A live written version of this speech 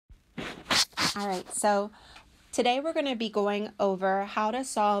All right, so today we're going to be going over how to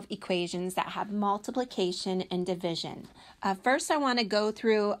solve equations that have multiplication and division. First, I want to go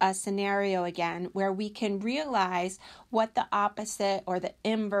through a scenario again where we can realize what the opposite or the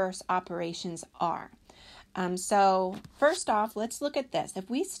inverse operations are. So first off, let's look at this. If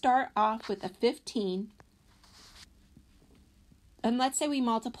we start off with a 15, and let's say we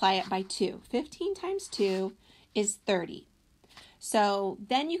multiply it by 2. 15 times 2 is 30. So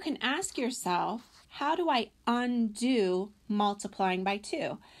then you can ask yourself, how do I undo multiplying by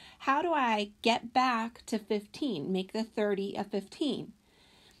 2? How do I get back to 15, make the 30 a 15?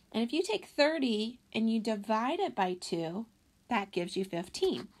 And if you take 30 and you divide it by 2, that gives you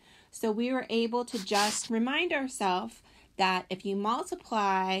 15. So we were able to just remind ourselves that if you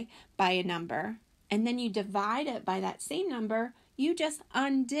multiply by a number and then you divide it by that same number, you just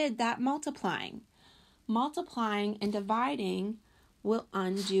undid that multiplying. Multiplying and dividing will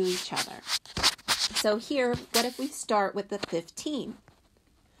undo each other. So here, what if we start with the 15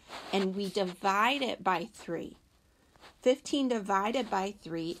 and we divide it by 3? 15 divided by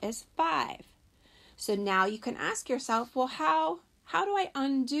 3 is 5. So now you can ask yourself, well, how do I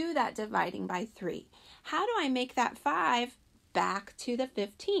undo that dividing by 3? How do I make that 5 back to the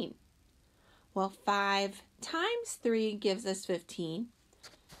 15? Well, 5 times 3 gives us 15.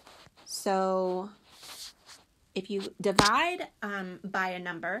 So if you divide by a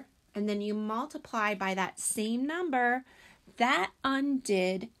number and then you multiply by that same number, that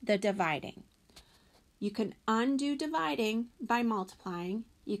undid the dividing. You can undo dividing by multiplying.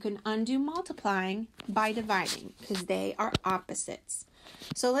 You can undo multiplying by dividing because they are opposites.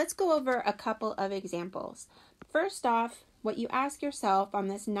 So let's go over a couple of examples. First off, what you ask yourself on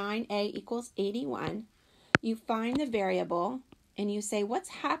this 9a equals 81, you find the variable and you say, what's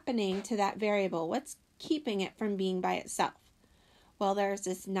happening to that variable? What's keeping it from being by itself? Well, there's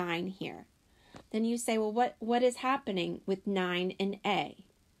this 9 here. Then you say, well, what is happening with 9 and a?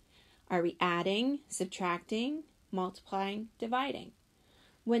 Are we adding, subtracting, multiplying, dividing?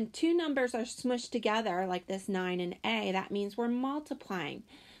 When two numbers are smushed together like this 9 and a, that means we're multiplying.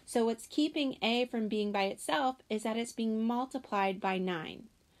 So what's keeping a from being by itself is that it's being multiplied by 9.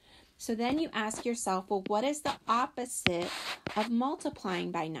 So then you ask yourself, well, what is the opposite of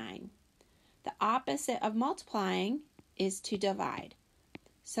multiplying by 9? The opposite of multiplying is to divide.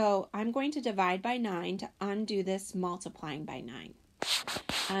 So I'm going to divide by 9 to undo this multiplying by 9.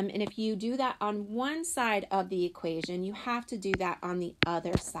 And if you do that on one side of the equation, you have to do that on the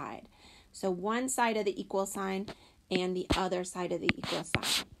other side. So one side of the equal sign and the other side of the equal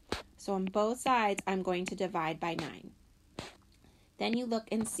sign. So on both sides, I'm going to divide by 9. Then you look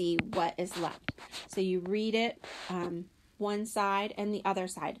and see what is left. So you read it one side and the other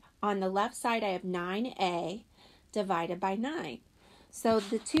side. On the left side, I have 9a divided by 9. So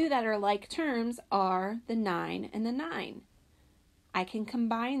the two that are like terms are the 9 and the 9. I can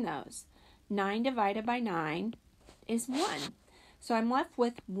combine those. 9 divided by 9 is 1. So I'm left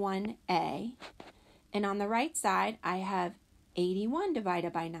with 1a. And on the right side, I have 81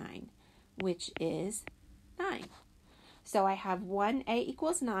 divided by 9, which is 9. So I have 1a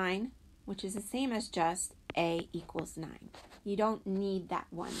equals 9, which is the same as just a equals 9. You don't need that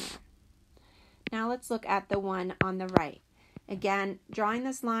 1 there. Now let's look at the one on the right. Again, drawing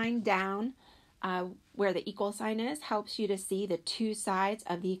this line down where the equal sign is helps you to see the two sides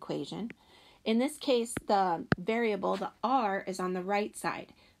of the equation. In this case, the variable, the r, is on the right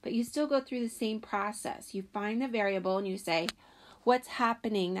side, but you still go through the same process. You find the variable and you say, what's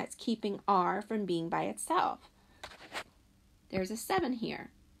happening that's keeping r from being by itself? There's a 7 here.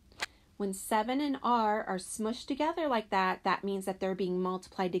 When 7 and r are smushed together like that, that means that they're being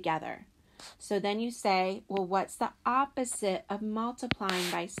multiplied together. So then you say, well, what's the opposite of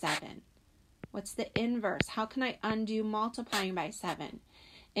multiplying by 7? What's the inverse? How can I undo multiplying by 7?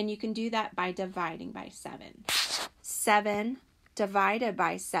 And you can do that by dividing by 7. 7 divided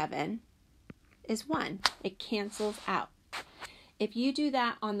by 7 is 1. It cancels out. If you do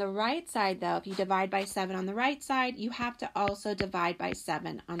that on the right side, though, if you divide by 7 on the right side, you have to also divide by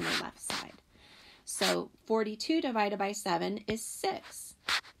 7 on the left side. So 42 divided by 7 is 6.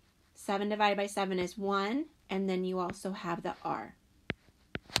 7 divided by 7 is 1, and then you also have the r.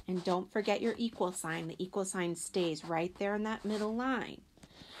 And don't forget your equal sign. The equal sign stays right there in that middle line.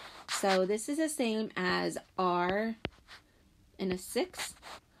 So this is the same as r in a 6,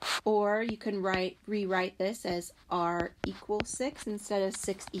 or you can rewrite this as r equals 6 instead of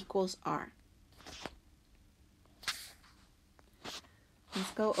 6 equals r.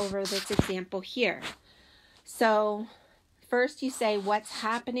 Let's go over this example here. So first you say what's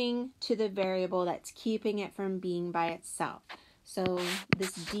happening to the variable that's keeping it from being by itself. So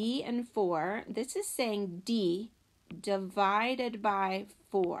this D and 4, this is saying D divided by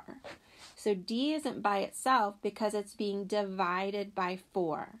 4. So D isn't by itself because it's being divided by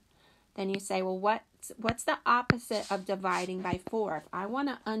 4. Then you say, well, what's the opposite of dividing by 4? If I want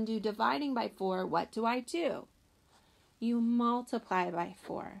to undo dividing by 4, what do? You multiply by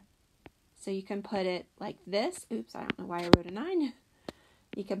 4. So you can put it like this. Oops, I don't know why I wrote a 9.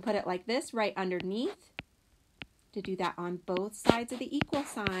 You can put it like this right underneath to do that on both sides of the equal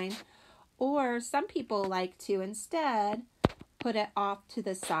sign. Or some people like to instead put it off to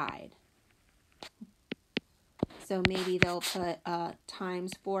the side. So maybe they'll put a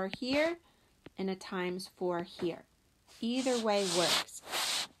times 4 here and a times 4 here. Either way works.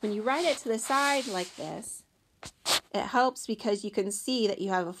 When you write it to the side like this, it helps because you can see that you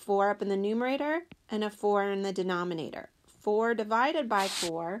have a 4 up in the numerator and a 4 in the denominator. 4 divided by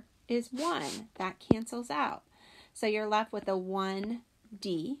 4 is 1. That cancels out. So you're left with a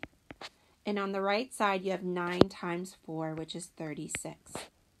 1D. And on the right side, you have 9 times 4, which is 36.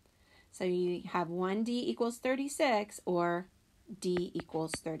 So you have 1D equals 36 or D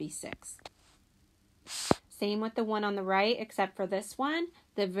equals 36. Same with the one on the right, except for this one.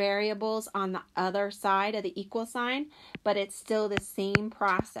 The variable's on the other side of the equal sign, but it's still the same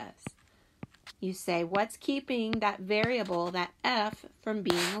process. You say, what's keeping that variable, that F, from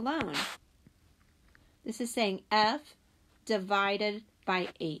being alone? This is saying F divided by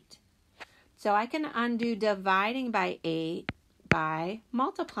 8. So I can undo dividing by 8 by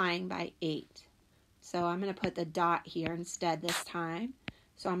multiplying by 8. So I'm going to put the dot here instead this time.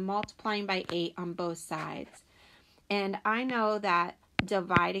 So I'm multiplying by 8 on both sides. And I know that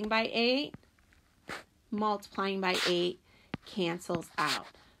dividing by 8, multiplying by 8 cancels out.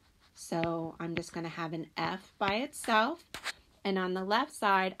 So I'm just going to have an F by itself. And on the left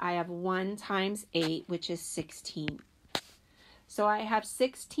side, I have 1 times 8, which is 16. So I have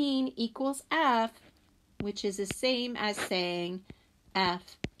 16 equals F, which is the same as saying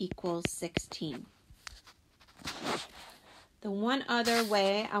F equals 16. The one other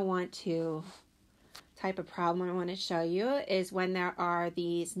way I want to type of problem I want to show you is when there are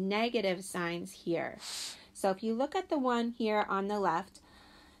these negative signs here. So if you look at the one here on the left,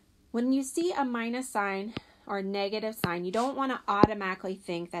 when you see a minus sign or negative sign, you don't want to automatically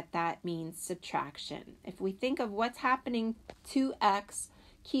think that that means subtraction. If we think of what's happening to x,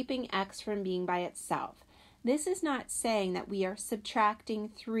 keeping x from being by itself, this is not saying that we are subtracting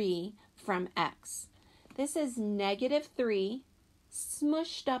 3 from x. This is negative 3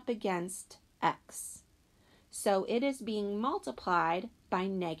 smushed up against x. So it is being multiplied by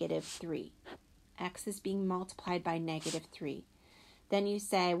negative 3. X is being multiplied by negative 3. Then you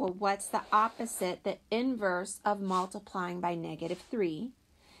say, well, what's the opposite, the inverse of multiplying by negative 3?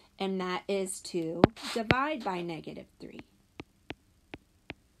 And that is to divide by negative 3.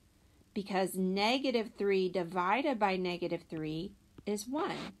 Because negative 3 divided by negative 3 is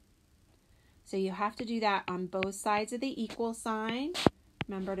 1. So you have to do that on both sides of the equal sign.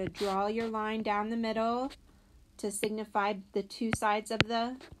 Remember to draw your line down the middle to signify the two sides of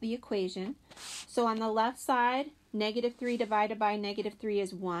the equation. So on the left side, negative 3 divided by negative 3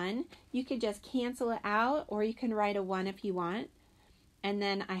 is 1. You could just cancel it out, or you can write a 1 if you want. And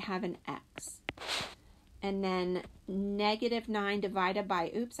then I have an x. And then negative 9 divided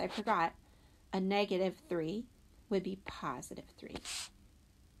by, a negative 3 would be positive 3.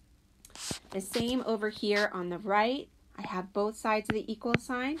 The same over here on the right. I have both sides of the equal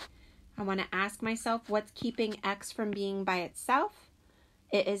sign. I want to ask myself, what's keeping x from being by itself?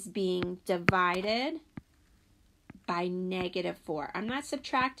 It is being divided by negative 4. I'm not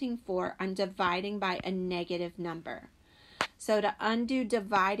subtracting 4. I'm dividing by a negative number. So to undo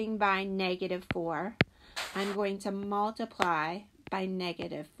dividing by negative 4, I'm going to multiply by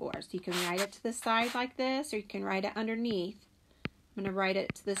negative 4. So you can write it to the side like this, or you can write it underneath. I'm going to write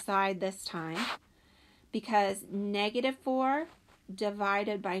it to the side this time, because negative 4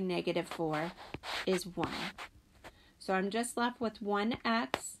 divided by negative 4 is 1. So I'm just left with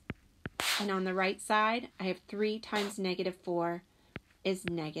 1x, and on the right side, I have 3 times negative 4 is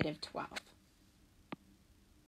negative 12.